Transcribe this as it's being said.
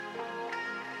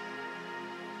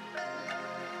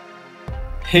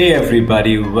Hey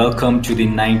everybody, welcome to the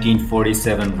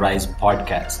 1947 Rise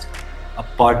podcast, a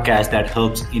podcast that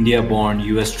helps India born,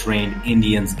 US trained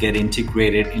Indians get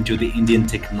integrated into the Indian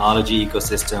technology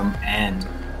ecosystem and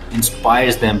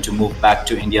inspires them to move back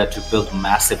to India to build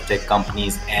massive tech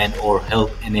companies and or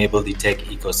help enable the tech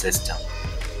ecosystem.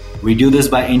 We do this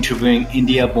by interviewing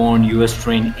India born, US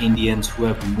trained Indians who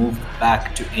have moved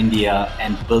back to India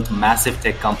and built massive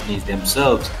tech companies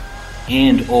themselves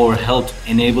and or helped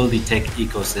enable the tech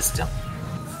ecosystem.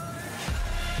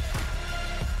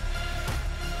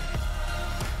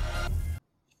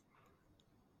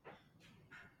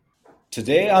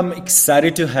 Today I'm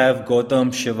excited to have Gautam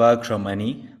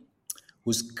Shivakramani,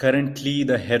 who's currently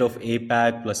the head of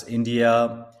APAC plus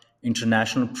India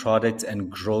International Products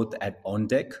and Growth at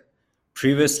OnDeck.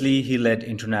 Previously, he led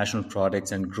international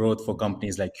products and growth for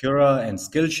companies like Cura and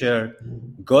Skillshare.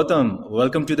 Gautam,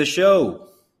 welcome to the show.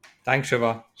 Thanks,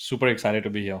 Shiva. Super excited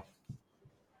to be here.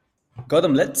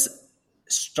 Gautam, let's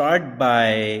start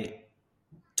by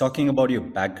talking about your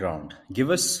background. Give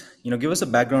us a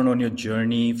background on your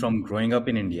journey from growing up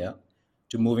in India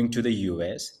to moving to the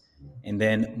US and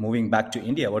then moving back to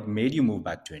India. What made you move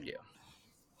back to India?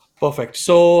 Perfect.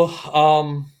 So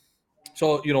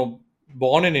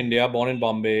born in India, born in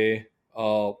Bombay.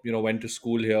 Went to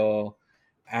school here,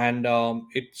 and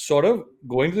it sort of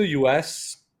going to the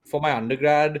US for my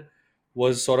undergrad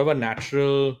was sort of a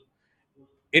natural.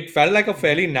 It felt like a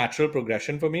fairly natural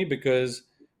progression for me because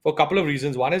for a couple of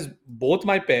reasons. One is both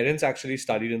my parents actually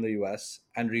studied in the US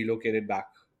and relocated back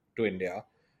to India.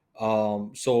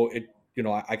 So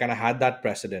I kind of had that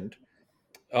precedent.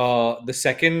 The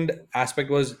second aspect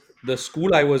was the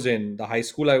school I was in, the high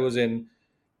school I was in.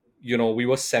 We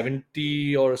were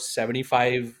 70 or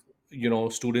 75,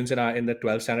 students in the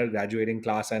 12th standard graduating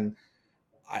class, and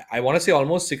I want to say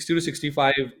almost 60 to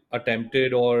 65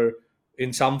 attempted or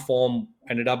in some form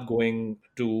ended up going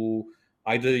to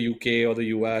either the UK or the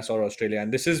US or Australia.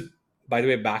 And this is, by the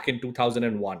way, back in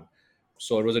 2001.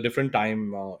 So it was a different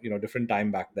time, different time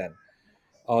back then.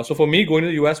 So for me, going to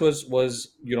the US was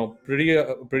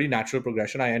pretty natural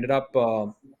progression. I ended up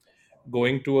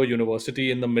going to a university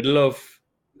in the middle of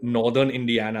northern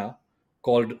Indiana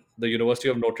called the University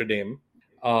of Notre Dame.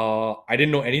 I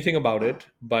didn't know anything about it,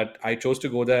 but I chose to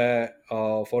go there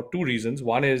for two reasons.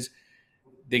 One is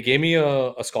they gave me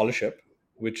a scholarship,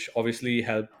 which obviously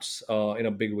helps in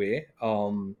a big way,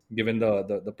 given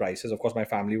the prices. Of course, my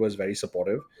family was very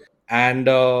supportive. And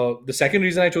the second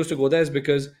reason I chose to go there is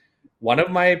because one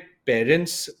of my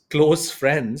parents' close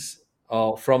friends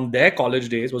from their college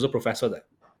days was a professor there.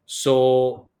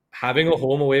 So having a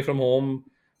home away from home,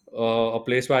 a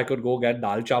place where I could go get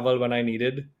dal chawal when I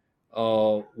needed,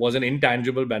 was an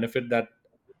intangible benefit that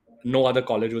no other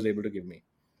college was able to give me.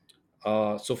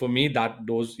 So for me, that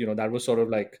was sort of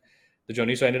like the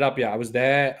journey. So I ended up, yeah, I was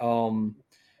there.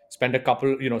 Spent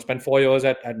 4 years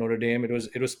at Notre Dame.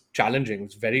 It was challenging. It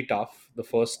was very tough. The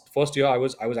first year, I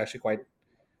was actually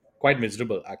quite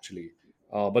miserable actually.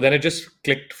 But then it just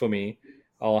clicked for me.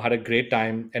 Had a great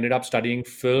time. Ended up studying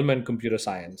film and computer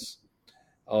science.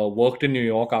 Worked in New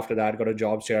York after that. Got a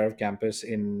job share of campus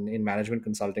in management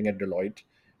consulting at Deloitte,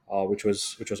 which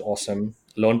was awesome.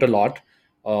 Learned a lot.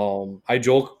 I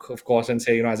joke, of course, and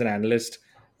say, as an analyst,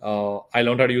 I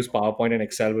learned how to use PowerPoint and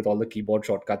Excel with all the keyboard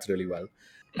shortcuts really well.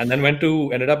 And then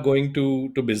ended up going to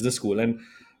business school. And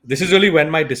this is really when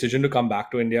my decision to come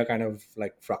back to India kind of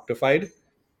like fructified.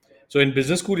 So in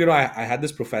business school, I had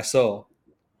this professor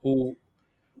who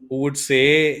who would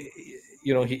say,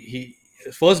 he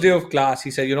first day of class,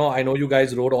 he said, I know you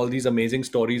guys wrote all these amazing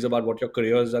stories about what your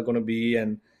careers are going to be,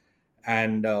 and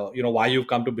why you've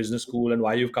come to business school and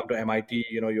why you've come to MIT.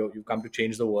 You've come to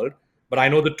change the world. But I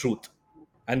know the truth,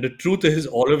 and the truth is,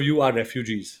 all of you are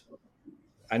refugees,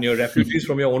 and you're refugees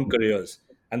from your own careers,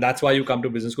 and that's why you come to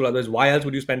business school. Otherwise, why else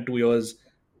would you spend 2 years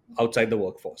outside the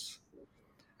workforce?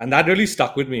 And that really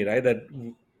stuck with me, right?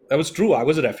 That was true. I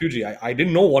was a refugee. I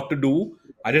didn't know what to do.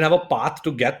 I didn't have a path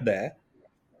to get there.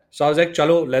 So I was like,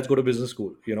 chalo, let's go to business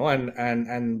school,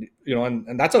 and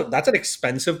that's an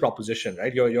expensive proposition,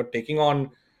 right? You're taking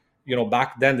on,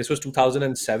 back then, this was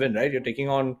 2007, right? You're taking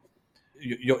on,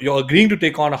 you're agreeing to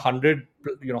take on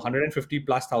 150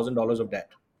 plus $1,000 of debt,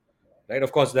 right?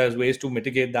 Of course, there's ways to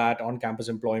mitigate that: on campus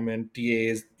employment,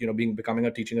 TAs, becoming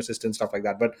a teaching assistant, stuff like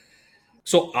that. But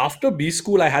so after B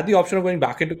school, I had the option of going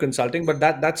back into consulting, but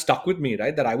that stuck with me,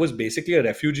 right? That I was basically a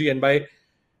refugee, and by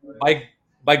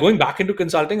by going back into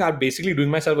consulting, I'm basically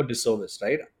doing myself a disservice,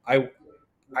 right? I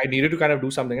needed to kind of do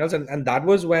something else, and that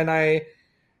was when I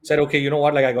said, okay, you know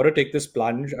what? Like, I got to take this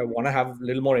plunge. I want to have a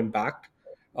little more impact.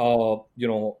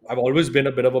 I've always been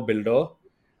a bit of a builder.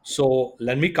 So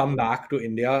let me come back to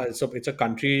India. It's a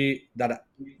country that,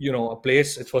 a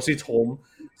place. It's firstly it's home.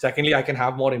 Secondly, I can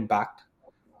have more impact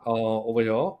over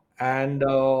here, and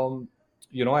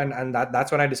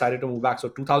that's when I decided to move back. So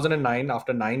 2009,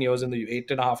 after 9 years in the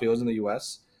 8.5 years in the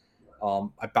US,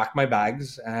 I packed my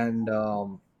bags and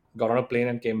got on a plane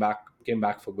and came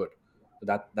back for good. So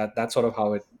that's sort of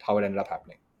how it ended up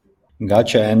happening.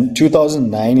 Gotcha. And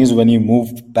 2009 is when you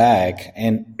moved back.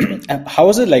 And how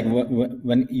was it like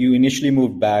when you initially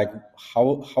moved back?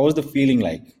 How was the feeling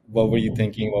like? What were you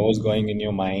thinking? What was going in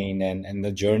your mind and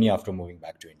the journey after moving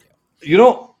back to India? You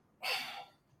know,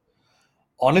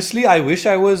 honestly, I wish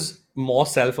I was more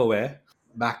self-aware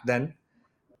back then.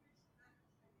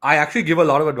 I actually give a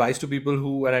lot of advice to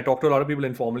people and I talk to a lot of people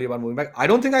informally about moving back. I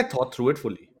don't think I thought through it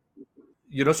fully.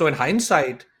 So in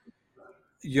hindsight,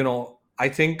 I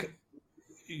think,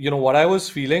 what I was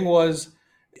feeling was,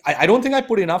 I don't think I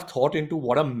put enough thought into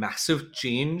what a massive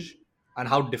change and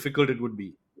how difficult it would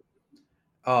be.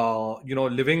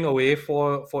 Living away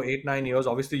for 8 9 years,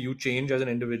 obviously you change as an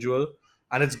individual,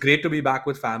 and it's great to be back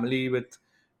with family, with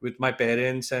my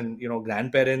parents and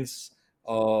grandparents.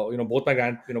 Both my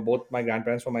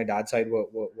grandparents from my dad's side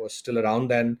were still around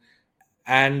then,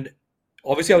 and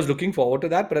obviously I was looking forward to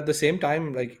that. But at the same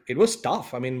time, like, it was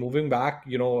tough. I mean, moving back,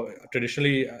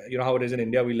 traditionally, how it is in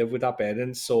India, we live with our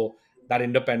parents, so that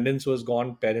independence was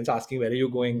gone. Parents asking, where are you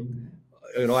going,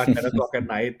 at 10 o'clock at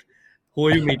night, who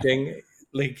are you meeting,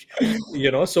 like,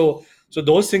 so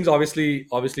those things obviously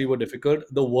were difficult.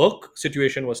 The work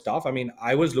situation was tough. I mean,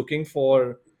 I was looking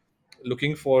for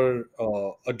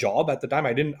a job at the time.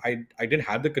 I didn't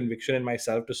have the conviction in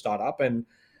myself to start up. And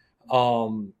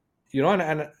um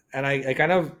and I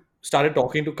kind of started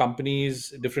talking to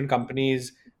different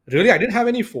companies. Really, I didn't have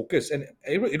any focus, and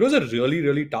it was a really,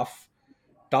 really tough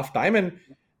time. And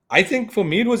I think for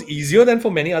me it was easier than for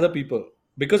many other people,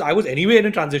 because I was anyway in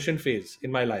a transition phase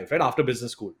in my life, right after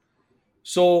business school.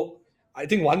 So I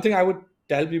think one thing I would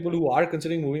tell people who are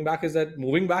considering moving back is that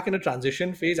moving back in a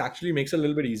transition phase actually makes it a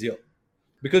little bit easier,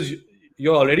 because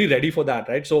you're already ready for that,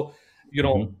 right? So you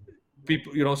know Hmm.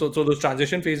 people, so those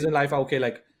transition phases in life are okay,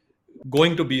 like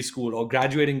going to B school or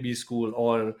graduating B school,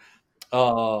 or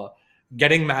uh,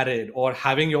 getting married, or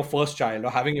having your first child,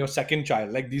 or having your second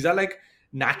child. Like, these are like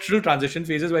natural transition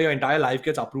phases where your entire life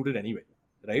gets uprooted anyway,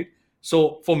 right?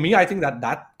 So for me, I think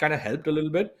that kind of helped a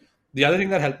little bit. The other thing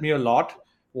that helped me a lot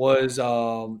was,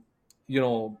 about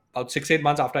 6 8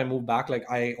 months after I moved back, like,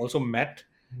 I also met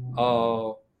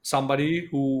uh, somebody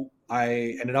who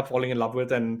I ended up falling in love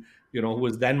with, and who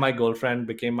was then my girlfriend,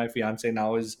 became my fiance.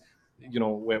 Now is,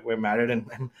 we're married,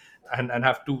 and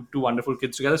have two wonderful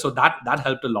kids together. So that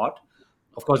helped a lot.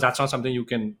 Of course, that's not something you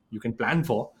can plan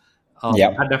for, but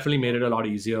Yeah. that definitely made it a lot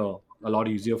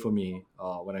easier for me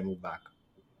when I moved back.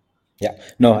 Yeah,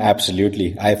 no,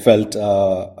 absolutely. I felt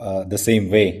the same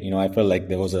way. I felt like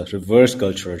there was a reverse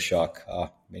cultural shock.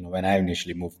 When I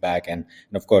initially moved back, and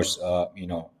of course,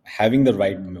 having the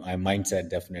right mindset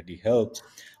definitely helped.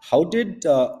 How did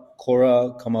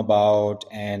Quora come about?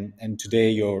 And today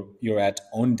you're at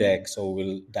On Deck, so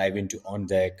we'll dive into On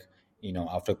Deck.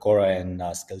 After Quora and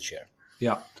Skillshare.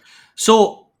 Yeah.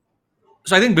 So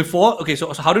I think before, okay,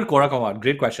 so how did Quora come out?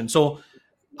 Great question. So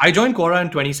I joined Quora in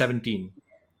 2017.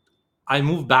 I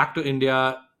moved back to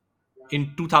India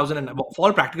in 2000, and for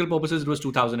all practical purposes, it was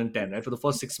 2010, right? For the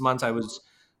first 6 months, I was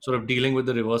sort of dealing with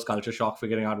the reverse culture shock,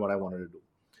 figuring out what I wanted to do.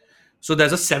 So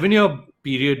there's a 7 year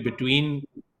period between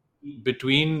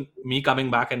me coming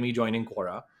back and me joining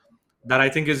Quora that I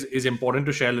think is important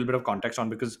to share a little bit of context on,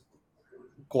 because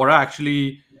Quora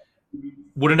actually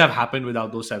wouldn't have happened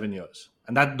without those 7 years.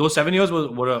 And that those 7 years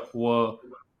were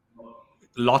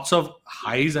lots of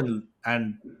highs and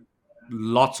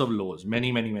lots of lows,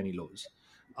 many, many, many lows.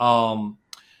 Um,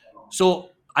 so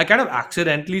I kind of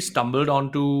accidentally stumbled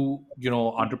onto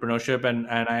entrepreneurship, and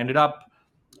I ended up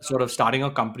sort of starting a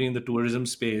company in the tourism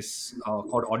space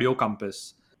called Audio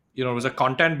Compass. It was a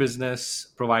content business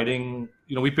providing.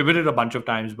 We pivoted a bunch of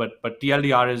times, but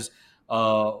TLDR is,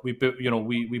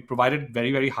 we provided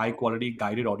very, very high quality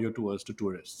guided audio tours to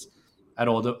tourists at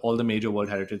all the major World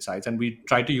Heritage sites, and we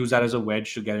tried to use that as a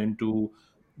wedge to get into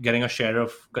getting a share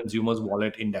of consumers'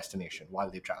 wallet in destination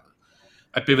while they travel.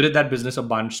 I pivoted that business a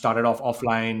bunch, started off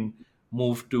offline,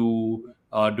 moved to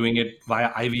doing it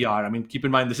via IVR. I mean, keep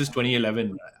in mind, this is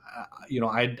 2011.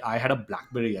 I had a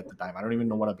BlackBerry at the time. I don't even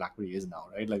know what a BlackBerry is now,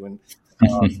 right? Like,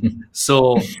 uh,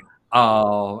 so,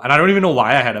 and I don't even know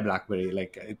why I had a BlackBerry.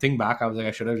 Like, I think back, I was like,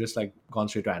 I should have just like gone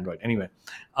straight to Android. Anyway,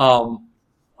 um,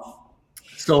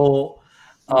 so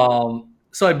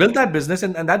so I built that business,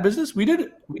 and that business we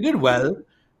did well.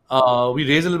 We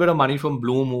raised a little bit of money from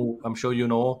Bloom, who I'm sure you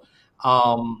know.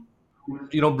 Um,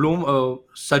 Bloom,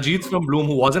 Sajid from Bloom,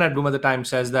 who wasn't at Bloom at the time,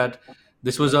 says that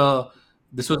this was a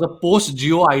this was a post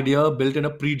Geo idea built in a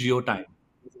pre Geo time.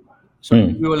 So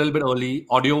we were a little bit early.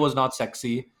 Audio was not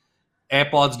sexy.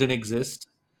 AirPods didn't exist.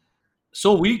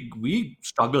 So we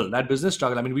struggled. That business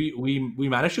struggled. I mean, we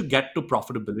managed to get to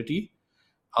profitability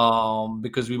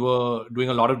because we were doing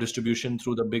a lot of distribution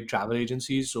through the big travel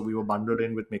agencies. So we were bundled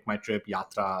in with Make My Trip,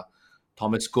 Yatra,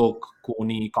 Thomas Cook,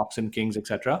 Coney, Cox and Kings,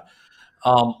 etc.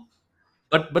 Um,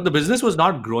 but the business was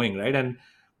not growing, right? And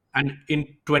in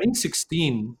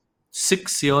 2016,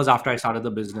 6 years after I started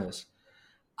the business,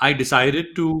 I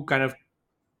decided to kind of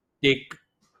take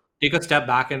take a step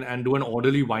back and do an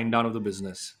orderly wind down of the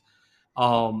business.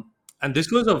 And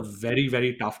this was a very,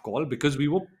 very tough call because we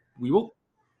were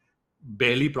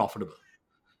barely profitable,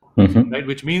 right?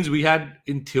 Which means we had,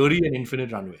 in theory, an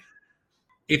infinite runway.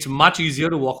 It's much easier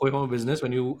to walk away from a business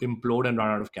when you implode and run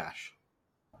out of cash.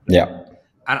 Yeah.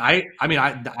 And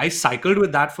I cycled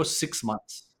with that for 6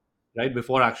 months, right,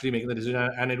 before actually making the decision.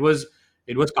 And it was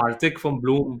Karthik from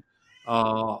Bloom.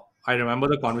 I remember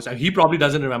the conversation. He probably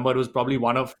doesn't remember. It was probably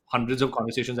one of hundreds of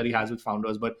conversations that he has with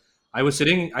founders. But I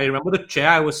remember the chair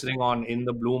I was sitting on in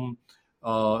the Bloom,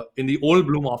 in the old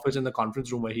Bloom office in the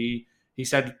conference room, where he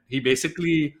said, he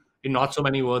basically, in not so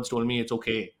many words, told me it's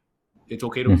okay. It's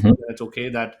okay to it's okay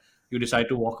that you decide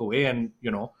to walk away, and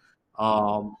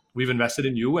we've invested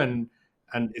in you, and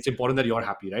it's important that you're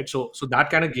happy, right? So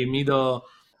that kind of gave me the,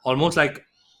 almost like,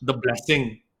 the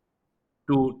blessing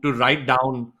to write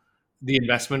down the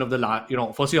investment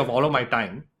of firstly, of all of my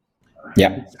time,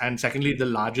 Yeah. and secondly, the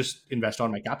largest investor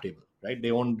on my cap table, right?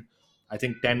 They owned, I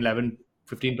think, 10, 11,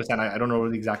 15%. I don't know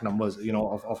the exact numbers,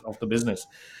 of the business.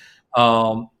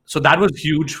 So that was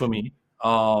huge for me.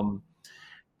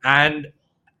 And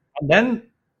then,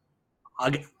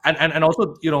 and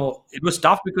also, it was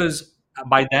tough because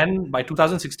by then, by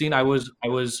 2016,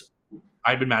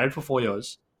 I'd been married for 4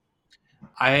 years.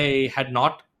 I had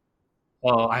not,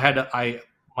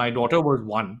 my daughter was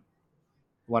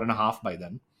 1.5 by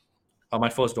then, my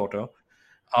first daughter.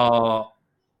 Uh,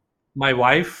 my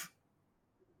wife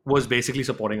was basically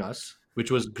supporting us, which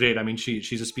was great. I mean,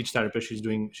 she's a speech therapist. She's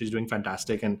doing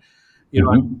fantastic. And,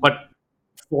 but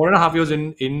 4.5 years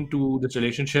into this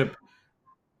relationship,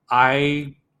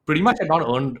 I pretty much had not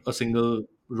earned a single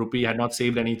rupee, had not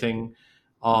saved anything.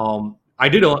 I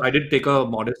did take a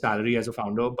modest salary as a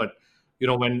founder, but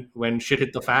when shit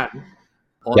hit the fan,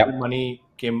 all the Yep. money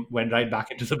went right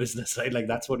back into the business, right? Like,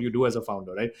 that's what you do as a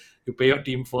founder, right? You pay your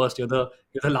team first. You're the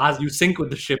last. You sink with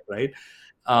the ship, right?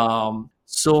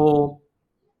 So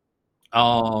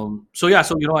yeah.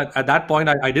 So at that point,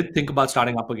 I did think about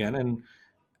starting up again,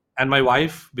 and my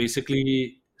wife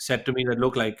basically said to me that,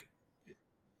 look, like,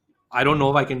 I don't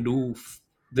know if I can do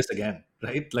this again,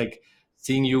 right? Like,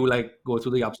 seeing you, like, go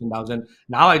through the ups and downs. And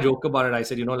now I joke about it. I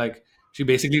said, like, she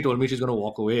basically told me she's going to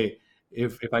walk away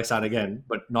if I start again,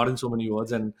 but not in so many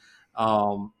words. And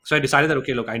so I decided that,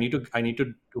 okay, look, I need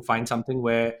to find something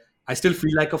where I still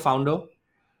feel like a founder,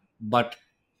 but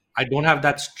I don't have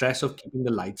that stress of keeping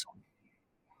the lights on.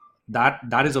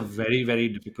 That is a very, very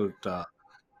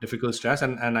difficult stress.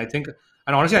 And I think,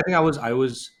 and honestly, I think I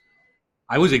was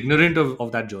ignorant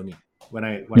of that journey when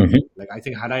like, I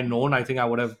think, had I known, I think I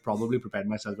would have probably prepared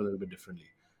myself a little bit differently.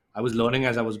 I was learning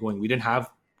as I was going. We didn't have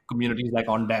communities like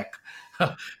On Deck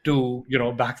to,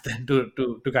 back then,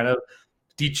 to kind of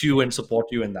teach you and support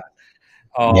you in that.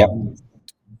 Yep.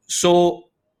 So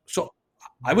so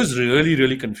I was really,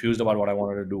 really confused about what I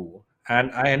wanted to do,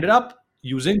 and I ended up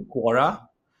using Quora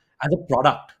as a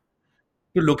product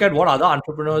to look at what other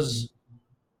entrepreneurs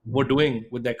were doing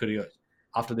with their careers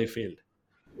after they failed.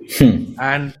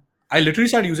 And I literally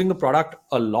started using the product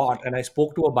a lot, and I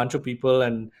spoke to a bunch of people,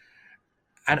 and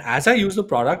as I used the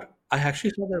product, I actually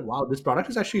saw that, wow, this product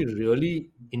is actually really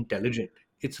intelligent.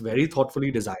 It's very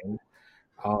thoughtfully designed.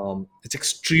 It's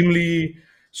extremely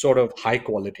sort of high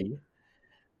quality.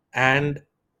 And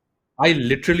I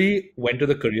literally went to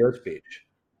the careers page,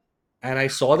 and I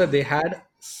saw that they had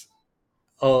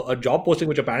a job posting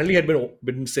which apparently had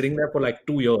been sitting there for like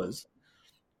 2 years,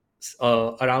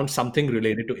 around something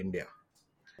related to India.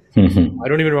 I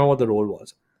don't even remember what the role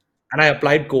was. And I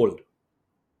applied cold.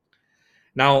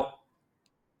 Now,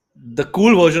 the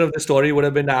cool version of the story would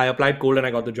have been that I applied cold and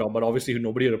I got the job, but obviously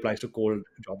nobody replies to cold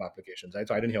job applications, right?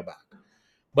 So I didn't hear back.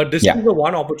 But this is Yeah. the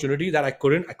one opportunity that I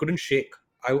couldn't shake.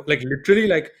 I, like, literally,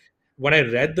 like, when I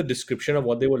read the description of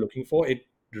what they were looking for, it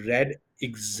read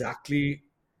exactly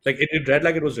like it read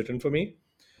like it was written for me.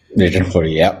 Written for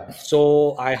you. Yeah.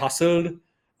 So I hustled.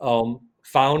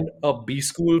 found a B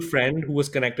school friend who was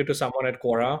connected to someone at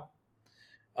Quora,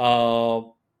 uh,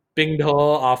 pinged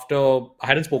her after I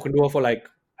hadn't spoken to her for like,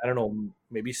 I don't know,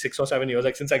 maybe 6 or 7 years,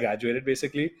 like since I graduated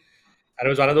basically. And it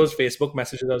was one of those Facebook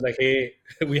messages. I was like, hey,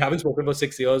 we haven't spoken for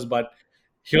 6 years, but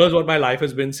here's what my life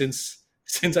has been since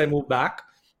I moved back,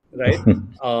 right?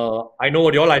 I know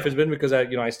what your life has been because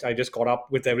I just caught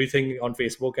up with everything on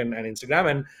Facebook and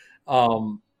Instagram, and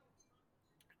um,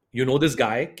 this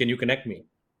guy, can you connect me?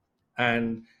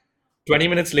 And 20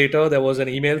 minutes later there was an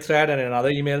email thread and another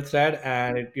email thread,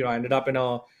 and it ended up in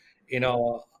a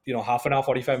half an hour,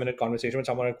 45-minute conversation with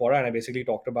someone at Quora, and I basically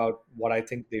talked about what I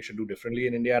think they should do differently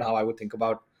in India and how I would think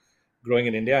about growing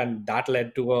in India, and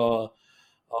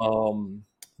um,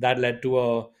 that led to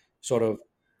a sort of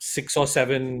 6 or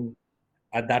 7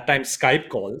 at that time Skype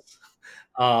calls,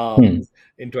 um, Hmm.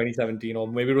 in 2017, or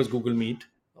maybe it was Google Meet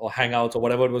or Hangouts or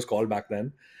whatever it was called back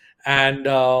then. And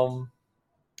um,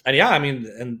 and yeah, I mean,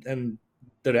 and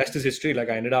the rest is history. Like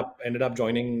I ended up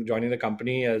joining the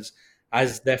company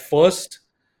as their first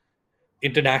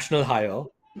international hire,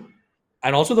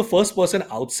 and also the first person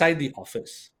outside the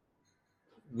office.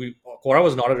 We Quora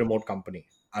was not a remote company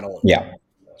at all. Yeah.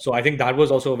 So I think that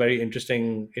was also very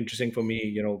interesting for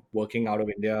me, working out of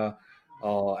India.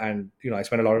 And I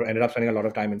ended up spending a lot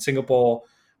of time in Singapore,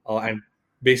 and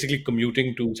basically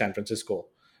commuting to San Francisco.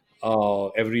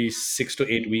 Every 6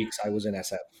 to 8 weeks I was in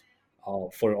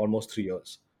SF, for almost 3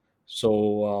 years.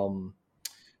 So um,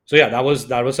 so yeah, that was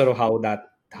sort of how that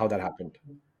happened.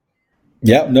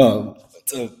 Yeah, no,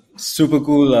 it's a super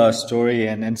cool story,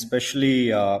 and especially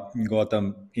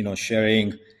Gautam,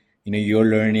 sharing, your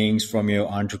learnings from your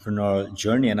entrepreneurial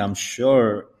journey, and I'm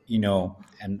sure,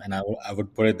 and I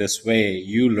would put it this way: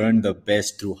 you learn the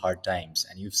best through hard times,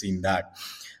 and you've seen that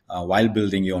while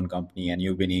building your own company, and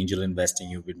you've been angel investing,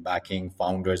 you've been backing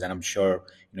founders, and I'm sure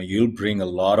you'll bring a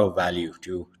lot of value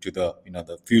to the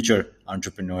the future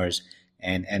entrepreneurs,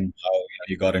 and how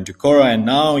you got into Cora, and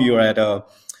now you're at a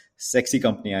sexy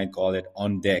company. I call it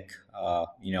On Deck.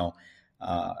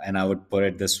 And I would put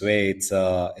it this way: it's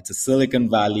a Silicon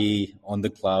Valley on the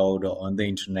cloud, on the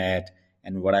internet.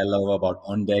 And what I love about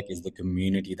On Deck is the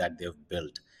community that they've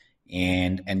built.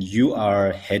 And you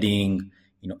are heading,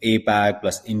 APAC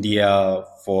plus India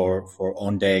for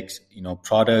On Deck's,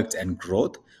 product and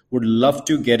growth. Would love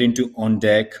to get into On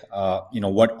Deck.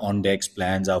 What On Deck's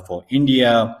plans are for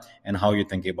India and how you're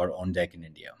thinking about On Deck in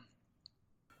India.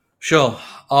 Sure.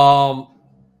 um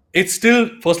it's still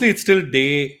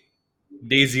day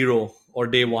zero or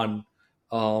day one,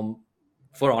 um,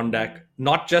 for OnDeck,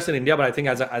 not just in India, but I think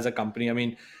as a company. I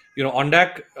mean,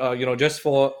 OnDeck, just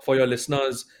for your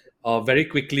listeners, very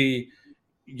quickly,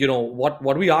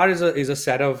 what we are is a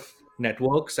set of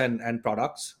networks and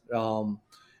products,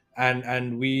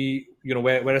 and we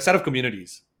we're a set of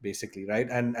communities basically, right?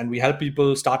 And we help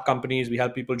people start companies, we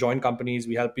help people join companies,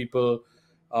 we help people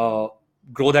uh,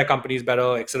 grow their companies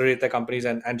better, accelerate their companies,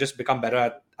 and just become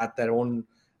better at their own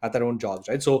jobs,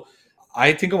 right? So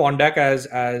I think of OnDeck as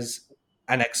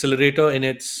an accelerator in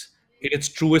its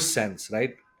truest sense,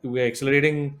 right? We're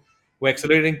accelerating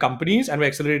companies, and we're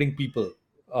accelerating people.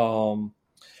 um,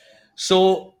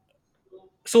 so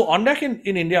so on deck in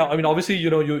India, I mean, obviously, you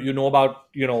know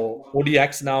about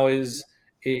ODX now is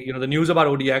the news about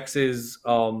ODX is,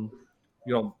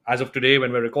 as of today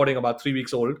when we're recording, about 3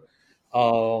 weeks old.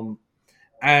 um,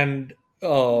 and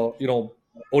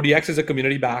ODX is a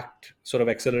community backed sort of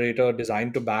accelerator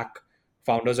designed to back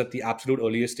founders at the absolute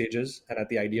earliest stages and at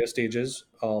the idea stages.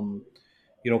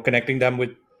 Connecting them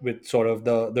with sort of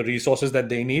the resources that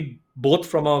they need, both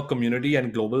from a community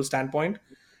and global standpoint,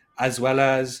 as well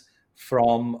as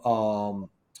from from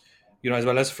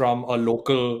a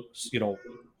local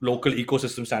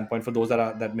ecosystem standpoint for those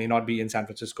that may not be in San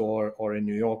Francisco or in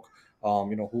New York,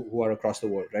 who are across the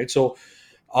world, right?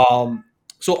 Um,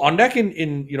 so on deck and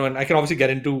I can obviously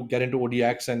get into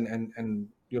ODX and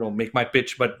make my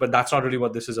pitch, but that's not really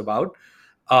what this is about.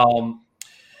 Um,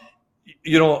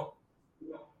 you know,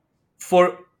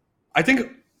 for I think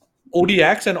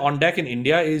ODX and on deck in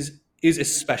India is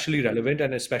especially relevant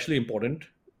and especially important,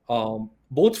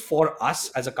 both for us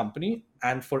as a company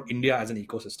and for India as an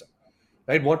ecosystem,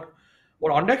 right? What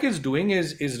on deck is doing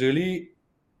is really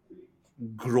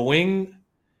growing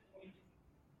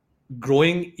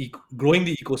growing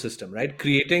the ecosystem, right?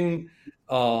 Creating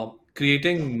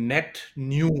net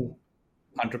new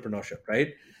entrepreneurship,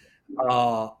 right?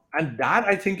 And that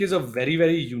I think is a very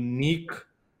very unique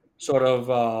sort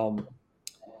of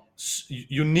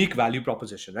unique value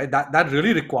proposition, right? That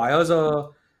really requires a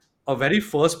very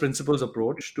first principles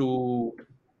approach to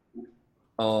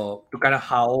kind of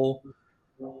how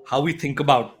how we think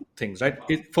about things, right?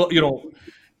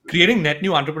 Creating net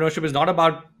new entrepreneurship is not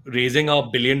about raising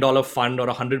 $1 billion fund or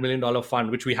 $100 million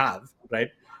fund, which we have, right?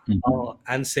 Mhm.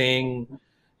 And saying,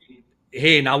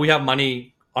 hey, now we have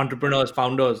money, entrepreneurs,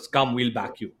 founders, come, we'll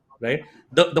back you, right?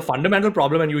 The fundamental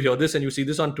problem, and you hear this and you see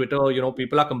this on Twitter,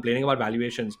 people are complaining about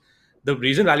valuations. The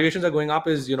reason valuations are going up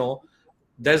is,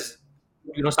 there's,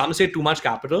 some say too much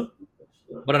capital,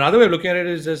 but another way of looking at it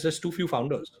is there's just too few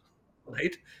founders,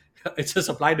 right? It's a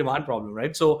supply demand problem, right?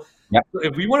 Yep. So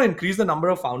if we want to increase the number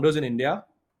of founders in India,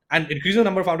 and increasing the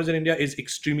number of founders in India is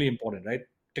extremely important, right?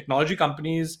 Technology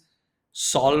companies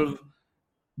solve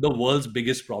the world's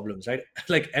biggest problems, right?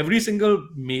 Like every single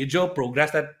major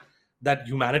progress that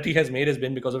humanity has made has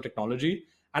been because of technology,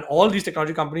 and all these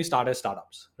technology companies start as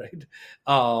startups, right?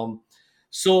 um,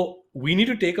 so we need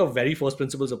to take a very first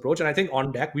principles approach, and I think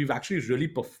on deck we've actually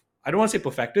really I don't want to say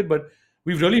perfected, but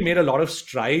we've really made a lot of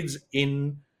strides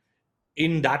in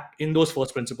those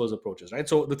first principles approaches, right?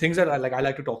 So the things that I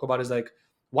like to talk about is, like,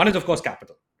 one is of course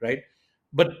capital, right?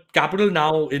 But capital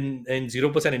now in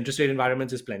 0% interest rate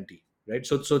environments is plenty, right?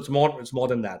 So it's more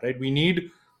than that, right? We need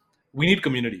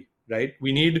community, right?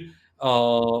 We need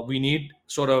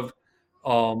sort of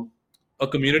um, a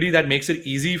community that makes it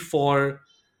easy for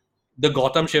the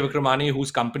Gautam Shivakramani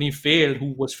whose company failed,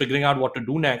 who was figuring out what to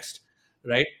do next,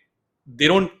 right? They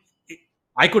don't.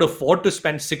 I could afford to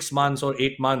spend 6 months or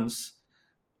 8 months,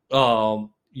 scrolling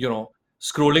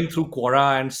through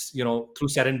Quora and through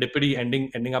serendipity,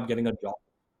 ending up getting a job,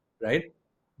 right?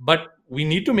 But we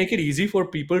need to make it easy for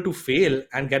people to fail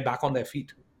and get back on their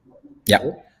feet, right?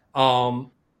 Yep.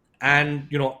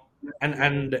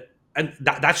 And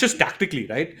that's just tactically,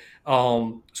 right?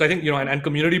 So I think, and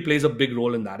community plays a big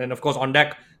role in that, and of course on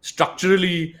deck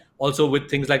structurally also with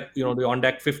things like the on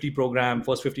deck 50 program,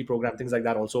 first 50 program, things like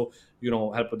that also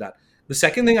help with that. The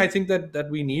second thing I think that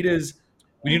we need is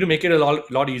we need to make it a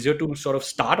lot easier to sort of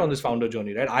start on this founder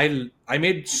journey, right? I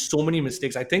made so many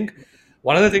mistakes. I think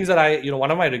one of the things that one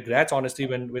of my regrets, honestly,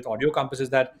 when with Audio Compass, is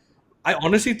that I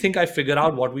honestly think I figured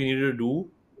out what we needed to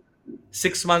do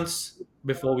 6 months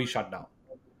before we shut down.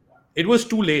 It was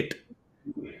too late,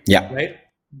 Yeah. right?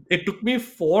 It took me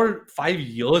 4 5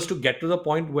 years to get to the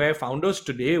point where founders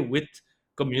today with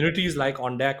communities like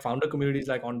on deck, founder communities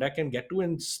like on deck, can get to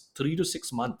in 3 to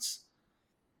 6 months,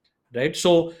 right?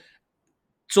 So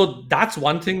that's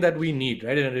one thing that we need,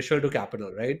 right, in addition to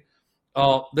capital, right?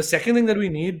 The second thing that we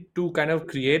need to kind of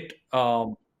create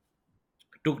to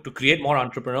create more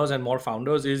entrepreneurs and more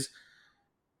founders is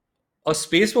a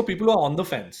space for people who are on the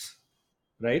fence,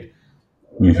 right?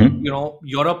 Hmm.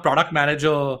 You're a product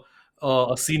manager,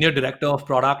 a senior director of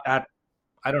product at,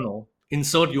 I don't know,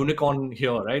 insert unicorn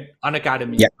here, right? Yeah.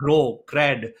 Unacademy, Grow,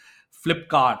 Cred,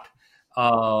 Flipkart,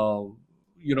 uh,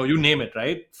 you name it,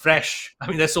 right? Fresh. I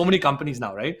mean, there's so many companies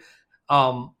now, right?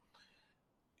 Um,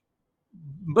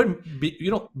 but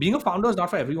being a founder is not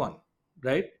for everyone,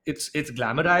 right? It's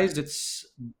glamorized.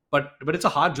 But it's a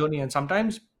hard journey, and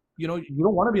sometimes you don't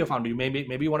want to be a founder. You maybe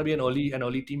you want to be an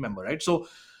early team member, right? So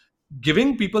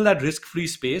giving people that risk-free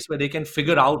space where they can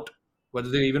figure out whether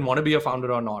they even want to be a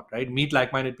founder or not, right? Meet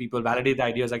like-minded people, validate the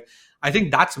ideas. Like, I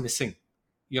think that's missing,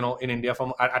 in India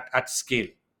from at scale.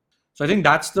 So I think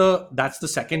that's the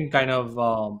second kind of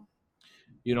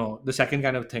the second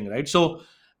kind of thing, right? So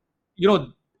you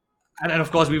know, and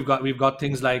of course we've got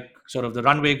things like sort of the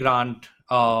runway grant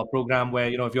program where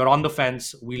if you're on the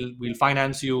fence, we'll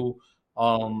finance you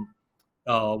um,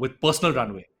 with personal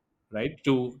runway, right?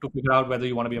 To figure out whether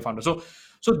you want to be a founder. So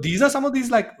these are some of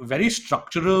these like very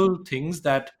structural things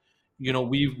that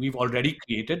we've already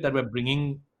created that we're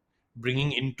bringing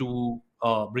into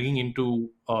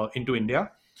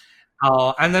India,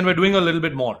 and then we're doing a little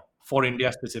bit more for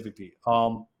India specifically.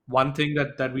 One thing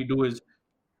that we do is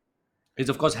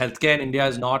of course healthcare in India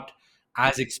is not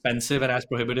as expensive and as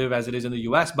prohibitive as it is in the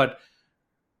US, but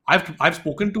I've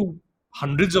spoken to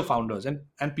hundreds of founders,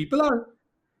 and people are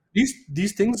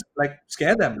these things like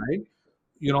scare them, right?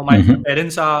 My Hmm.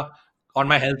 parents are on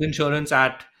my health insurance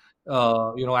at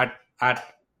at at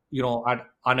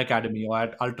Unacademy or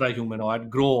at Ultra Human or at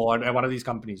Grow or at one of these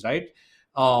companies, right?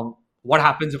 What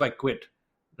happens if I quit,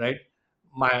 right?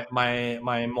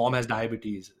 My mom has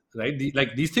diabetes, right?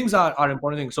 Like these things are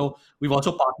important things. So we've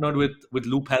also partnered with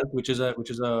Loop Health, which is a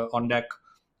on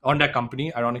deck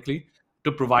company, ironically,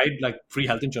 to provide like free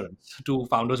health insurance to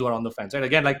founders who are on the fence, right?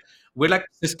 Again, like we're like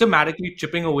systematically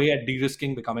chipping away at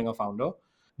de-risking becoming a founder.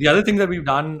 The other thing that we've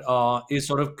done is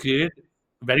sort of create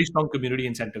very strong community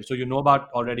incentives. So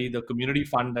about already the community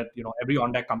fund that every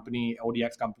on deck company,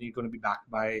 ODX company, is going to be backed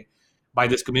by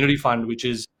this community fund, which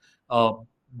is uh,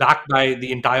 backed by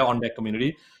the entire on deck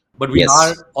community. But we Yes.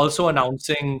 are also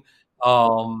announcing,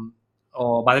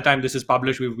 by the time this is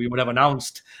published, we would have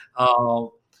announced, uh,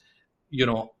 you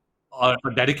know, a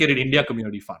dedicated India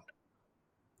community fund,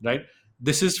 right?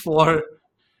 This is for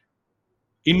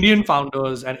Indian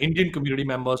founders and Indian community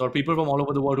members or people from all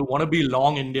over the world who want to be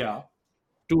long India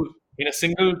to, in a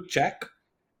single check,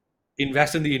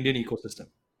 invest in the Indian ecosystem,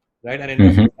 right? And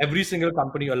invest Hmm. in every single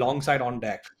company alongside on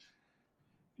deck,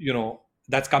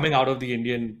 that's coming out of the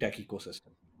Indian tech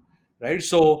ecosystem, right?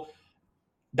 So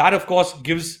that, of course,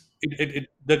 gives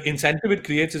the incentive it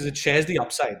creates is it shares the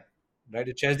upside, right?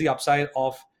 It shares the upside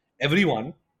of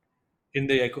everyone in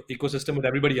the ecosystem with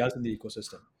everybody else in the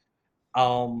ecosystem.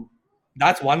 Um,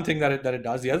 that's one thing that it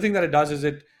does. The other thing that it does is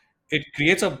it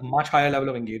creates a much higher level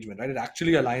of engagement, right? It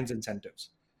actually aligns incentives.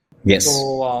 Yes.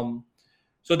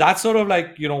 So that's sort of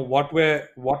like what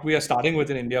we are starting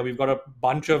with in India. We've got a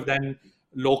bunch of then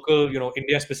local,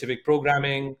 India specific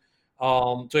programming.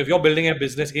 So if you're building a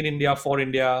business in India for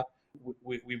India,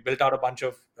 we built out a bunch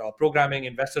of programming,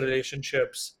 investor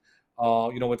relationships,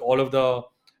 with all of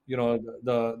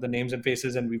the names and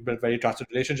faces, and we've built very trusted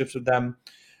relationships with them.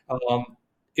 Um,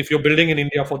 if you're building in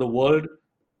India for the world,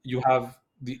 you have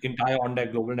the entire On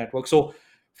Deck global network. So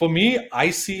for me, I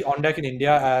see On Deck in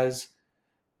India as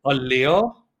a layer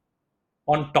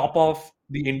on top of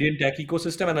the Indian tech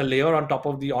ecosystem and a layer on top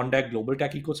of the on deck global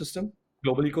ecosystem,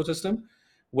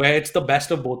 where it's the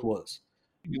best of both worlds.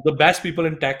 The best people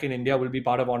in tech in India will be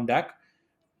part of on deck,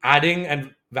 adding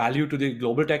and value to the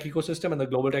global tech ecosystem, and the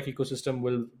global tech ecosystem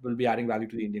will be adding value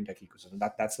to the Indian tech ecosystem.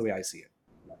 That's the way I see it.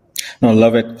 No,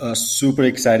 love it. Super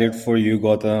excited for you,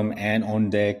 Gautam, and on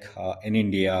deck in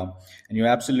India. And you're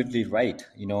absolutely right.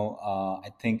 I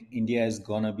think India is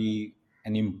gonna be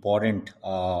an important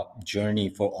journey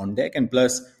for on deck, and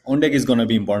plus, on deck is gonna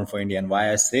be important for India. And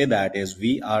why I say that is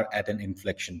we are at an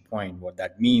inflection point. What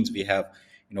that means, we have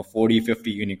 40,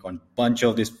 50 unicorn, bunch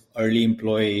of these early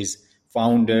employees,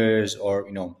 founders, or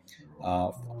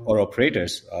or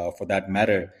operators for that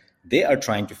matter. They are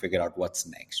trying to figure out what's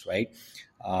next, right?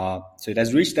 So it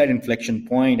has reached that inflection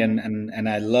point, and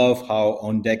I love how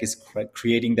On Deck is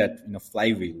creating that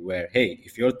flywheel where, hey,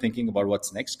 if you're thinking about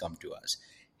what's next, come to us.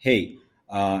 Hey,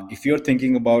 if you're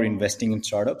thinking about investing in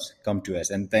startups, come to us.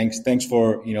 And thanks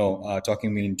for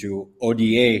talking me into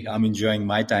ODA. I'm enjoying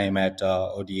my time at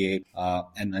ODA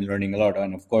and learning a lot.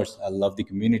 And of course, I love the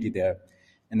community there.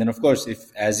 And then of course,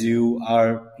 if as you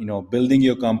are building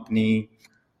your company,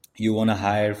 you want to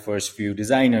hire first few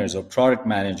designers or product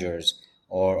managers,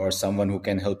 or someone who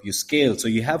can help you scale, so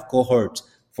you have cohorts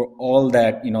for all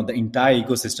that, the entire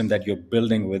ecosystem that you're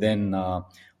building within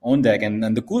on deck. And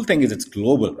the cool thing is it's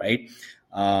global, right?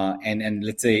 And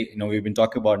let's say we've been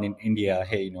talking about in India.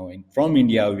 Hey, from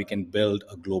India we can build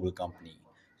a global company.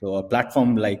 So a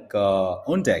platform like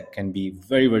on deck can be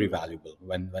very, very valuable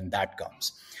when that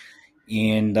comes.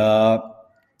 And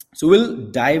so we'll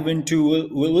dive into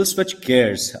we'll switch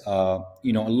gears. A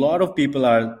lot of people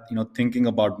are thinking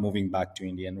about moving back to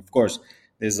India, and of course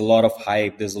there's a lot of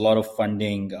hype, there's a lot of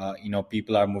funding.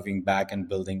 People are moving back and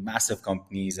building massive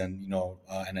companies, and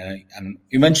and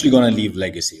eventually going to leave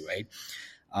legacy, right?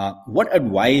 What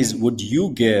advice would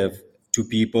you give to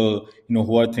people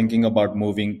who are thinking about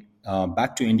moving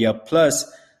back to India? Plus,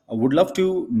 I would love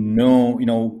to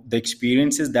know the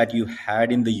experiences that you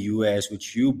had in the US,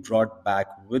 which you brought back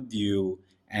with you,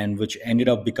 and which ended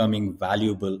up becoming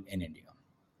valuable in India.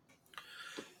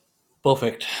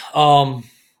 Perfect.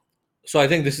 So I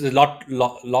think this is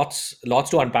lots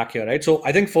to unpack here, right? So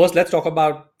I think first let's talk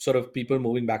about sort of people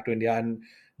moving back to India, and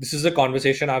this is a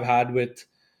conversation I've had with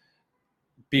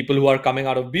people who are coming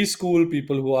out of B school,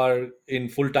 people who are in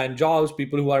full time jobs,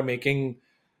 people who are making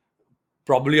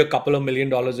probably a couple of $1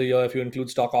 million a year if you include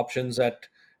stock options at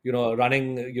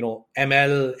running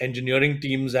ML engineering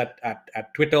teams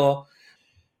at Twitter.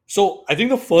 So I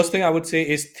think the first thing I would say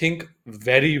is think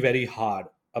very, very hard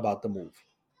about the move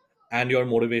and your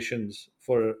motivations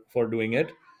for doing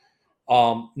it.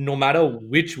 No matter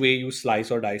which way you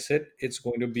slice or dice it, it's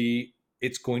going to be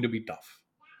tough.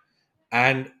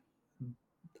 And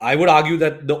I would argue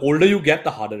that the older you get,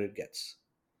 the harder it gets.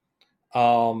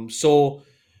 So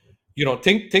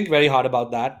think very hard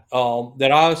about that.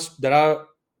 There are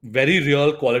very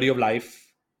real quality of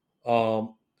life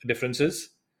differences.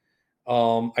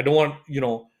 I don't want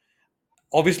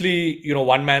obviously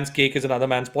one man's cake is another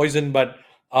man's poison, but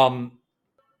um,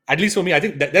 at least for me, I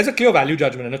think there's a clear value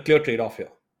judgment and a clear trade-off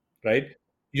here, right?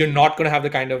 You're not going to have the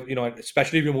kind of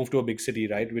especially if you move to a big city,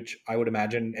 right? Which I would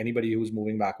imagine anybody who's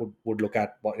moving back would look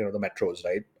at, the metros,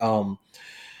 right?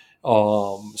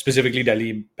 Specifically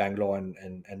Delhi, Bangalore,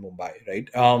 and Mumbai, right?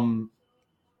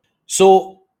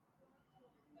 So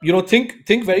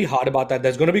think very hard about that.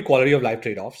 There's going to be quality of life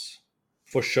trade-offs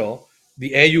for sure.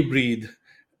 The air you breathe,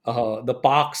 the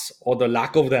parks or the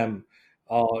lack of them.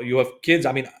 You have kids.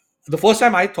 I mean, the first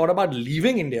time I thought about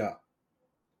leaving India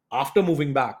after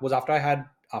moving back was after I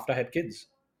had kids,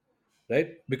 right?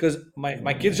 Because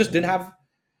my kids just didn't have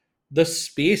the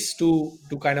space to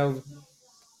kind of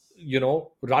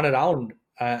run around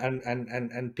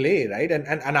and play, right?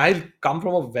 And I come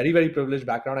from a very very privileged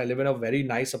background. I live in a very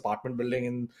nice apartment building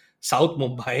in South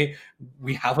Mumbai.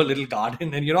 We have a little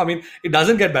garden, and I mean, it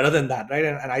doesn't get better than that, right?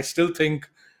 And I still think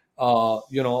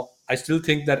I still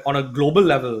think that on a global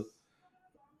level,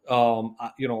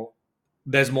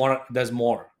 there's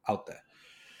more out there.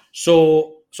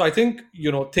 So I think,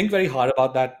 think very hard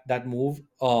about that move.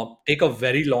 Take a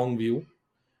very long view,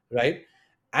 right?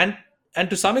 And and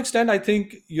to some extent, I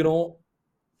think,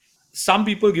 some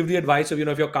people give the advice of,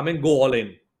 if you're coming, go all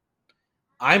in.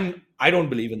 I don't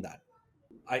believe in that.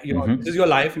 This is Hmm. your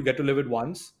life, you get to live it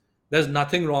once. There's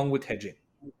nothing wrong with hedging,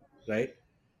 right?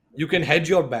 You can hedge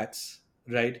your bets,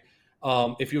 right?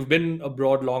 If you've been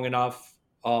abroad long enough,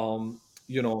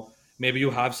 you know maybe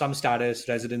you have some status,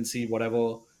 residency,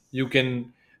 whatever. You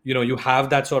can, you have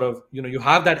that sort of, you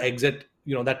have that exit,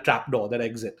 that trap door, that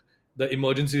exit, the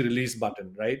emergency release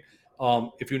button, right?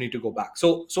 If you need to go back.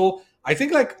 So I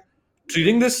think, like,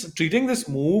 treating this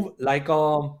move like,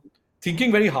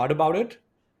 thinking very hard about it,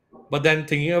 but then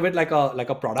thinking of it like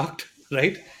a product,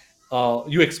 right?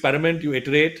 You experiment, you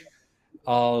iterate.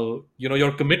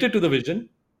 You're committed to the vision,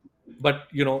 but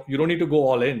you don't need to go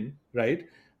all in, right?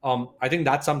 I think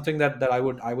that's something that I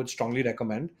would strongly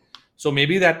recommend. So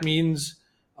maybe that means,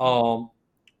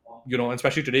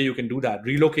 especially today, you can do that,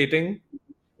 relocating,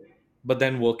 but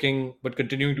then working, but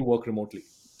continuing to work remotely,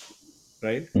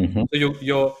 right? Hmm.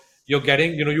 So you're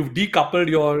getting, you've decoupled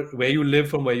your where you live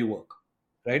from where you work,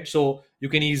 right? So you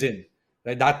can ease in,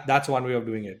 right? That's one way of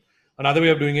doing it. Another way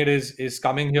of doing it is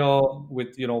coming here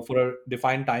with, for a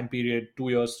defined time period, 2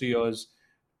 years, 3 years,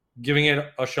 giving it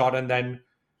a shot, and then,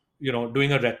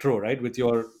 doing a retro, right, with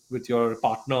your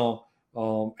partner,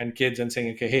 and kids, and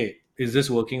saying, okay, hey, is this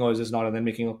working or is this not, and then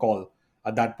making a call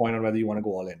at that point on whether you want to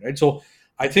go all in, right? So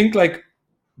I think, like,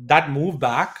 that move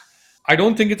back, I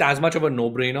don't think it's as much of a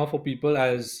no-brainer for people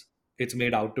as it's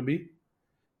made out to be.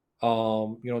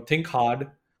 Think hard,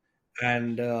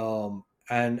 and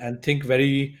think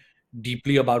very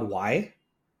deeply about why,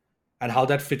 and how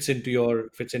that fits into your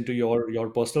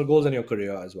personal goals and your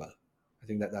career as well. I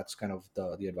think that's kind of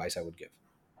the advice I would give.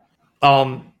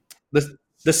 Um, the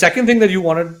the second thing that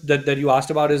you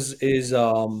asked about is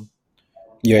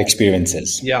Your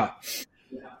experiences. yeah.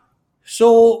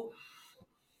 So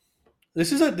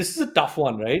this is a tough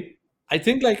one, right? I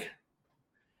think, like,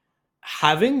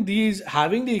 having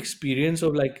the experience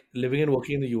of, like, living and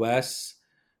working in the US,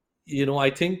 I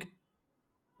think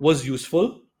was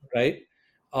useful, right?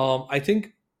 I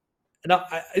think now,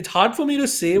 it's hard for me to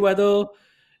say whether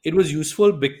it was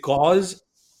useful because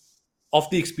of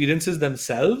the experiences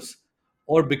themselves,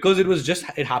 or because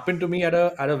it happened to me at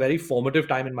a very formative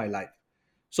time in my life.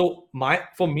 So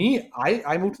for me,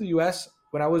 I moved to the US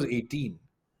when I was 18,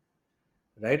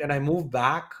 right? And I moved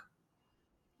back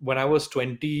when I was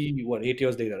 20, what, 8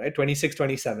 years later, right? 26,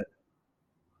 27,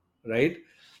 right?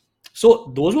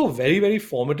 So those were very, very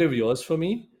formative years for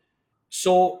me.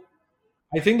 So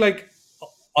I think, like,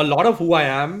 a lot of who I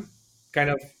am kind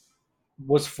of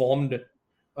was formed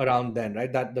around then,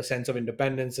 right? That the sense of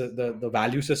independence, the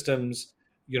value systems,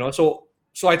 so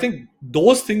I think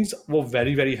those things were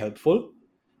very, very helpful,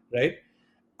 right?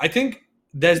 I think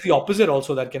there's the opposite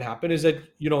also that can happen, is that,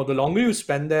 the longer you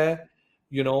spend there,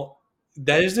 you know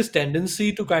there is this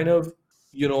tendency to kind of,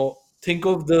 think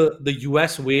of the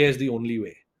US way as the only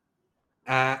way.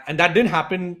 And that didn't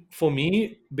happen for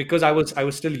me because I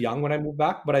was still young when I moved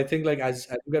back. But I think, like, as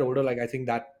you get older, like, I think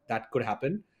that could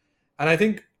happen. And I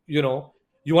think, you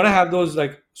want to have those,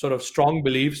 like, sort of strong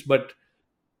beliefs, but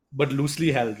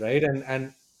loosely held, right?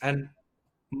 And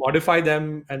modify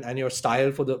them, and your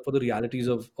style for the realities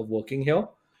of working here.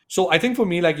 So I think for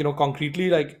me, like, concretely,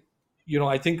 like,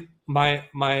 I think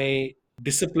my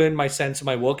discipline, my sense,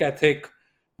 my work ethic,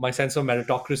 my sense of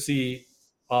meritocracy,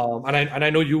 and I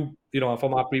know you,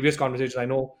 from our previous conversations, I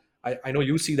know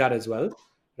you see that as well,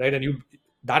 right? And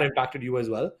that impacted you as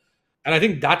well. And I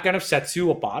think that kind of sets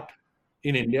you apart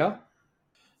in India.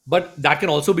 But that can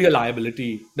also be a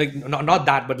liability, like, not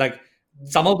that, but, like,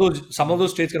 some of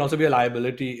those traits can also be a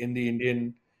liability in the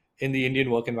Indian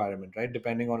work environment, right?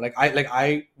 Depending on, like,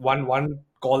 I one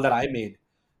call that I made,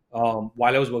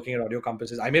 while I was working at Audio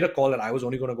Compasses, I made a call that I was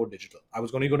only going to go digital. I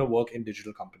was only going to work in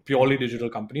digital companies, purely digital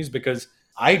companies, because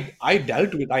I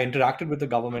interacted with the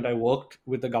government. I worked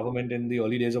with the government in the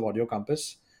early days of Audio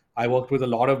Compass. I worked with a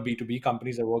lot of B2B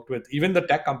companies. I worked with even the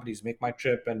tech companies, Make My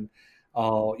Trip and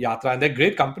Yatra, and they're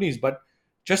great companies. But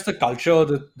just the culture,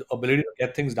 the ability to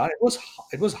get things done, it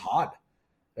was hard,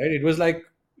 right? It was like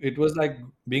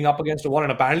being up against a wall,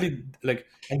 and apparently, like,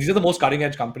 and these are the most cutting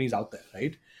edge companies out there,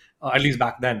 right? At least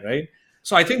back then, right?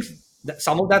 So I think that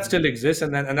some of that still exists,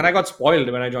 and then I got spoiled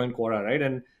when I joined Quora, right?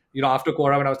 And after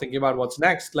Quora, when I was thinking about what's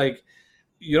next, like,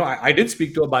 I did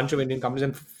speak to a bunch of Indian companies,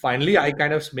 and finally, I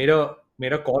kind of made a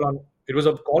call on. It was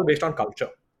a call based on culture,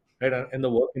 right, and in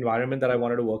the work environment that I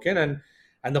wanted to work in,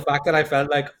 and the fact that I felt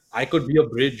like I could be a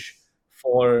bridge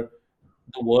for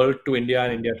the world to India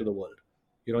and India to the world.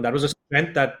 That was a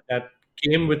strength that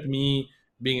came with me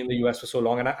being in the US for so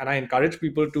long, and I encourage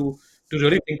people to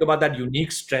really think about that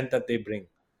unique strength that they bring,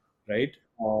 right?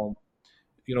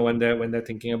 When they're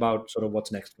thinking about sort of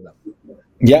what's next for them.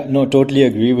 Yeah, no, totally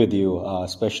agree with you.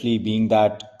 Especially being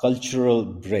that cultural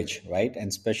bridge, right? And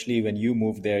especially when you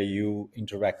moved there, you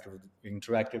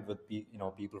interacted with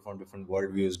people from different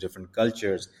worldviews, different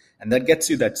cultures, and that gets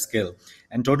you that skill.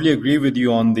 And totally agree with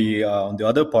you on the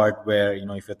other part where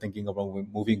if you're thinking about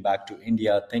moving back to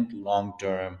India, think long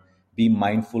term, be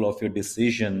mindful of your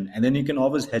decision, and then you can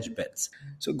always hedge bets.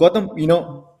 So Gautam,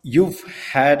 you've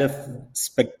had a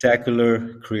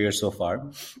spectacular career so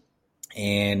far,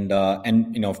 and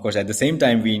of course at the same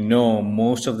time we know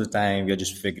most of the time we are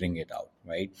just figuring it out,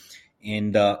 right?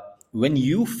 And when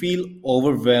you feel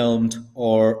overwhelmed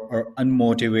or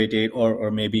unmotivated,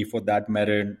 or maybe for that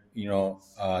matter,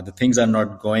 the things are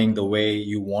not going the way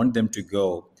you want them to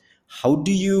go, how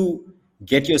do you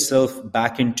get yourself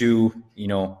back into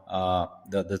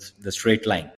the straight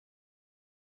line?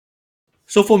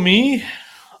 So for me,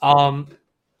 um,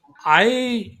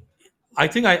 I I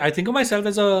think of myself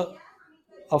as a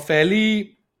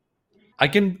fairly, I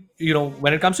can,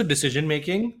 when it comes to decision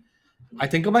making, I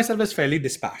think of myself as fairly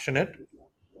dispassionate.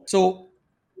 So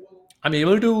I'm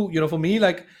able to, for me,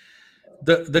 like,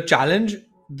 the challenge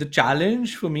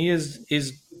for me is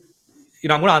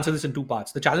I'm going to answer this in two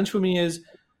parts. The challenge for me is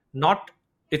not,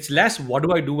 it's less what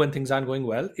do I do when things aren't going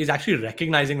well, is actually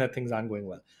recognizing that things aren't going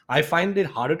well. I find it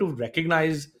harder to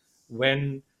recognize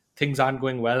when things aren't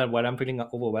going well and when I'm feeling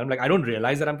overwhelmed. Like, I don't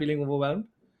realize that I'm feeling overwhelmed,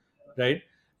 right?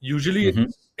 Usually Hmm.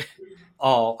 it's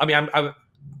I mean,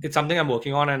 it's something I'm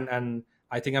working on, and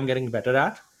I think I'm getting better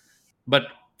at. But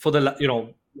for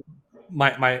the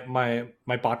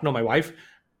my partner, my wife,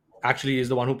 actually is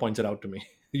the one who points it out to me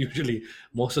usually,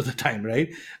 most of the time,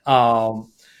 right?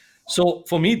 um, so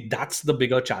for me, that's the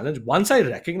bigger challenge. Once I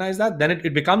recognize that, then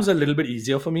it becomes a little bit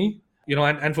easier for me,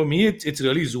 and for me it's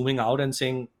really zooming out and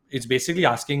saying, it's basically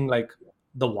asking, like,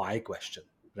 the why question,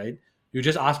 right? You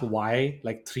just ask why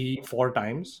like 3 4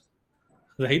 times,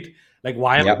 right? Like,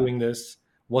 why am I Yep. doing this?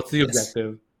 What's the Yes.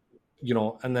 objective?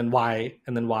 And then why,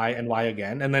 and then why, and why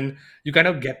again, and then you kind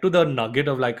of get to the nugget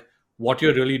of, like, what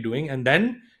you're really doing. And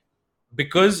then,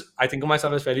 because I think of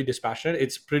myself as fairly dispassionate,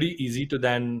 it's pretty easy to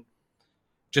then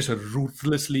just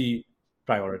ruthlessly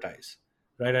prioritize,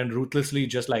 right? And ruthlessly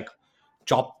just, like,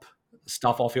 chop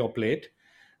stuff off your plate.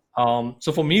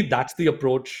 So for me, that's the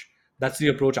approach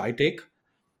I take.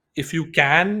 If you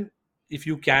can if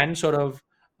you can sort of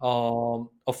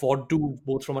afford to,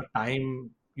 both from a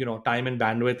time and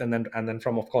bandwidth, and then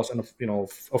from, of course, an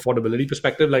affordability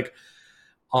perspective, like,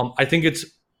 I think it's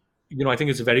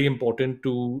very important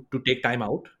to take time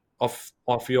out of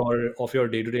your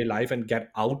day-to-day life and get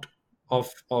out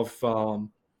of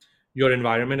your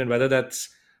environment. And whether that's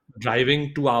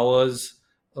driving 2 hours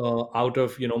out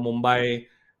of Mumbai,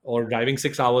 or driving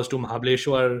 6 hours to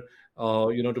Mahabaleshwar,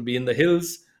 to be in the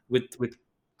hills with,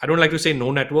 I don't like to say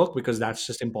no network, because that's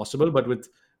just impossible, but with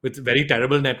very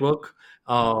terrible network,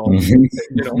 um,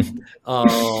 you know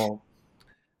uh,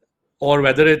 or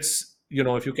whether it's,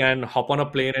 if you can hop on a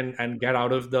plane and get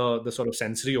out of the sort of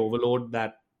sensory overload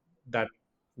that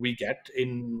we get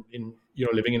in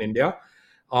living in India.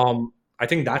 I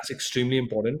think that's extremely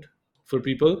important for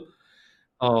people,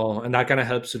 and that kind of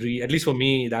helps at least for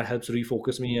me, that helps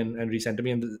refocus me and recenter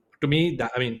me. And to me,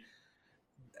 that, I mean,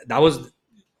 that was,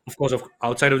 of course,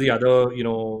 outside of the other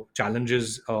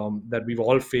challenges that we've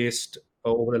all faced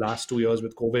over the last 2 years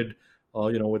with COVID,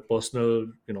 with personal,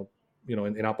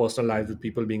 in our personal lives, with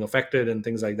people being affected and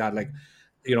things like that. Like,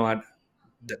 and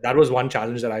that was one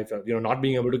challenge that I felt. Not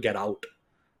being able to get out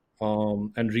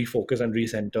and refocus and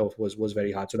recenter was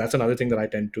very hard. So that's another thing that I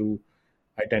tend to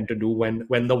do when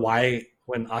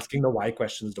asking the why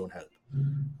questions don't help.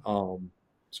 Um,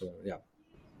 so yeah.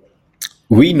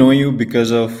 We know you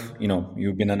because of,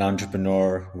 you've been an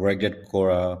entrepreneur, worked at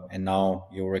Quora, and now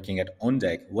you're working at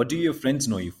OnDeck. What do your friends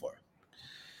know you for?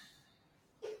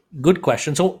 Good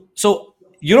question. So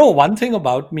one thing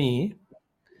about me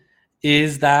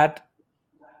is that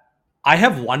I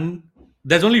have one.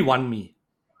 There's only one me.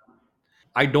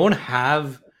 I don't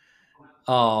have.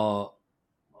 Uh,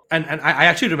 and I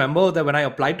actually remember that when I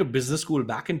applied to business school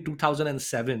back in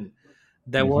 2007,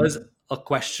 there was Hmm. a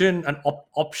question, an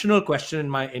optional question in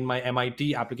my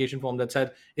MIT application form that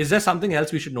said, "Is there something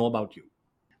else we should know about you?"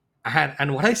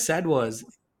 And what I said was,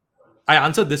 I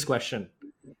answered this question,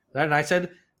 right? And I said,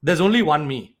 "There's only one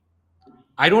me.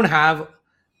 I don't have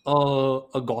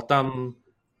a Gotham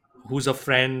who's a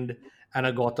friend, and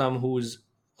a Gotham who's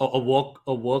a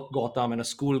work Gotham, and a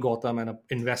school Gotham, and a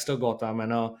investor Gotham,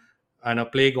 and a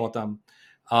play Gotham.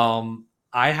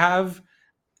 I have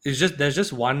it's just there's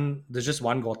just one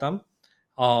Gotham,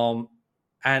 um,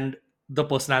 and the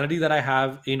personality that I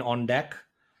have in On Deck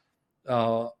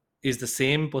uh, is the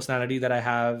same personality that I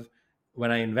have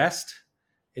when I invest.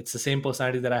 It's the same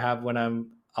personality that I have when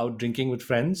I'm out drinking with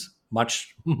friends,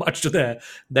 much much to their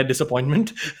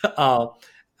disappointment. uh,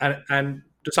 and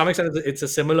to some extent, it's a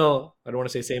similar. I don't want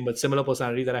to say same, but similar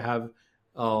personality that I have.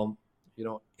 Um,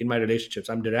 in my relationships,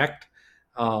 I'm direct.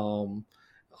 Um,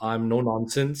 I'm no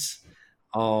nonsense.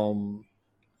 Um,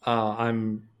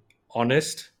 I'm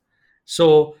honest.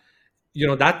 So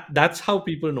that's how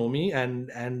people know me,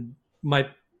 and my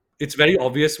it's very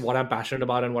obvious what I'm passionate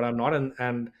about and what I'm not,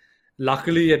 and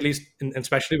luckily, at least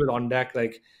especially with On Deck,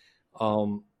 like,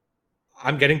 um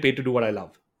I'm getting paid to do what I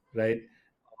love, right?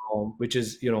 Which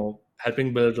is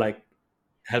helping build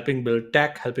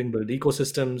tech, helping build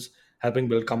ecosystems, helping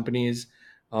build companies.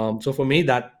 So for me,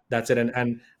 that's it.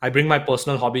 And I bring my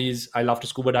personal hobbies. I love to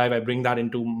scuba dive. I bring that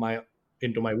into my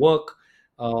work,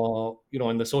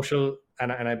 in the social,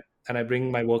 and I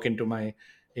bring my work into my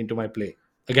play.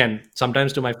 Again,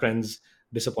 sometimes to my friends'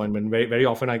 disappointment. Very very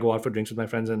often, I go out for drinks with my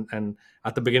friends, and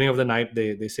at the beginning of the night,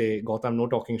 they say, "Gotham, no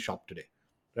talking shop today,"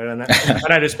 right? And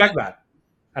I respect that,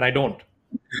 and I don't.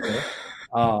 Okay.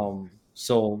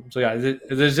 So yeah,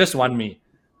 there's just one me.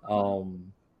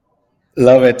 Um,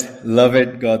 Love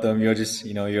it, Gautam. You're just,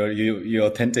 you're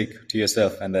authentic to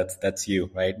yourself, and that's you,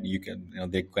 right? You can,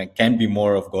 there can be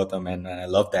more of Gautam, and I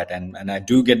love that, and I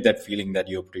do get that feeling that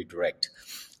you're pretty direct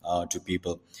to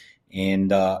people.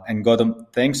 And Gautam,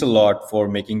 thanks a lot for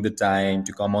making the time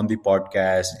to come on the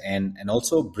podcast, and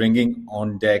also bringing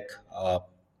On Deck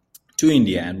to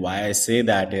India. And why I say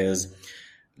that is,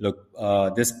 look,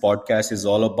 this podcast is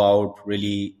all about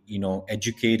really,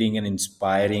 educating and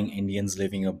inspiring Indians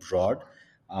living abroad,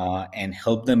 and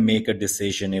help them make a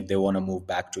decision if they want to move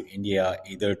back to India,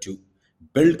 either to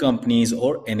build companies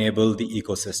or enable the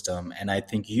ecosystem. And I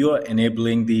think you are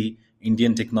enabling the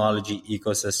Indian technology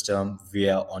ecosystem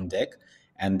via On Deck.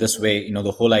 And this way,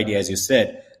 the whole idea, as you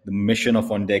said, the mission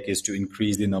of On Deck is to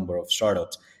increase the number of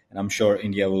startups. And I'm sure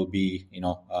India will be,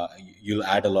 you'll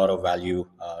add a lot of value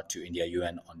to India, you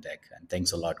and On Deck. And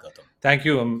thanks a lot, Gautam. Thank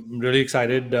you. I'm really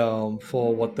excited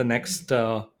for what the next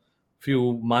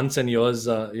few months and years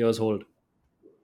hold.